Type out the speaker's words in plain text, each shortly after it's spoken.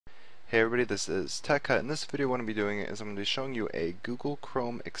Hey everybody, this is TechHut. In this video what I'm going to be doing is I'm going to be showing you a Google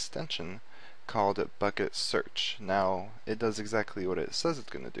Chrome extension called BukkitSearch. Now, it does exactly what it says it's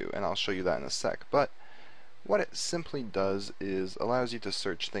going to do, and I'll show you that in a sec. But what it simply does is allows you to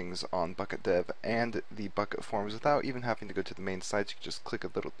search things on BukkitDev and the Bukkit forms without even having to go to the main site. You can just click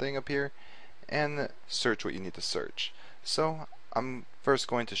a little thing up here and search what you need to search. So, I'm first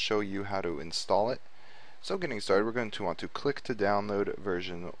going to show you how to install it. So getting started, we're going to want to click to download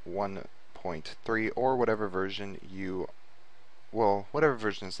version 1.3 or whatever version whatever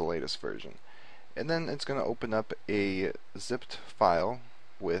version is the latest version. And then it's going to open up a zipped file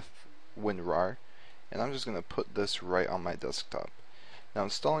with WinRAR, and I'm just going to put this right on my desktop. Now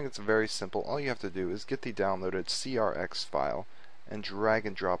installing it's very simple. All you have to do is get the downloaded CRX file and drag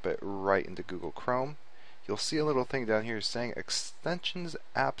and drop it right into Google Chrome. You'll see a little thing down here saying extensions,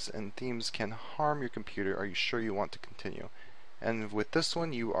 apps, and themes can harm your computer. Are you sure you want to continue? And with this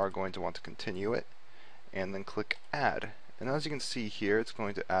one, you are going to want to continue it, and then click Add. And as you can see here, it's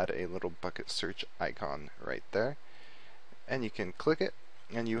going to add a little BukkitSearch icon right there. And you can click it,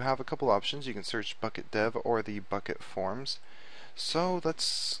 and you have a couple options. You can search BukkitDev or the Bukkit forms. So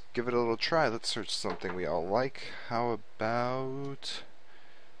let's give it a little try. Let's search something we all like. How about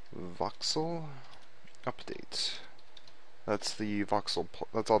voxel update? That's the voxel.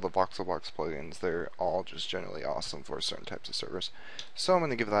 That's all the VoxelBox plugins. They're all just generally awesome for certain types of servers. So I'm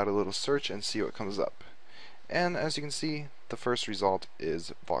going to give that a little search and see what comes up. And as you can see, the first result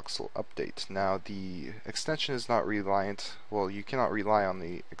is voxel update. Now the extension is not reliant. Well, you cannot rely on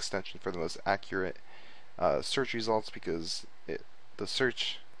the extension for the most accurate search results because it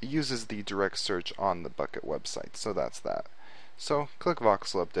uses the direct search on the Bukkit website. So that's that. So click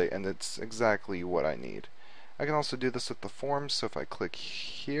voxel update, and it's exactly what I need. I can also do this with the forms. So if I click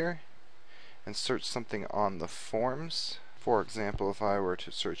here and search something on the forms, for example, if I were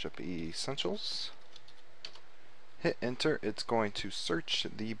to search up essentials, hit enter, it's going to search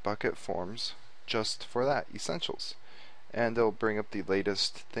the Bukkit forms just for that, essentials. And it'll bring up the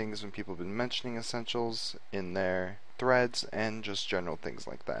latest things when people have been mentioning essentials in their threads and just general things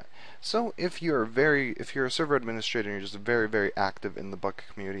like that. So if you're a server administrator and you're just very active in the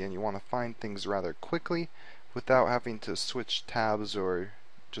Bukkit community and you want to find things rather quickly without having to switch tabs or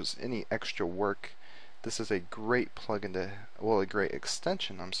just any extra work, this is a great plugin a great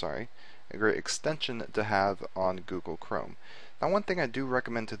extension to have on Google Chrome. Now one thing I do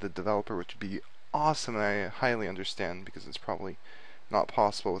recommend to the developer, which would be awesome, and I highly understand because it's probably not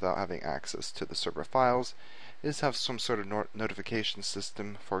possible without having access to the server files, is have some sort of notification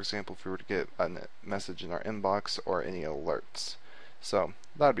system. For example, if we were to get a message in our inbox or any alerts. So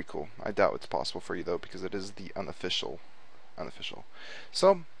that'd be cool. I doubt it's possible for you though, because it is the unofficial.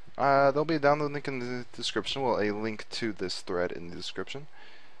 So there'll be a download link in the description. Well, a link to this thread in the description.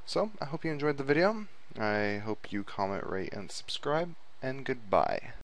 So I hope you enjoyed the video. I hope you comment, rate, and subscribe. And goodbye.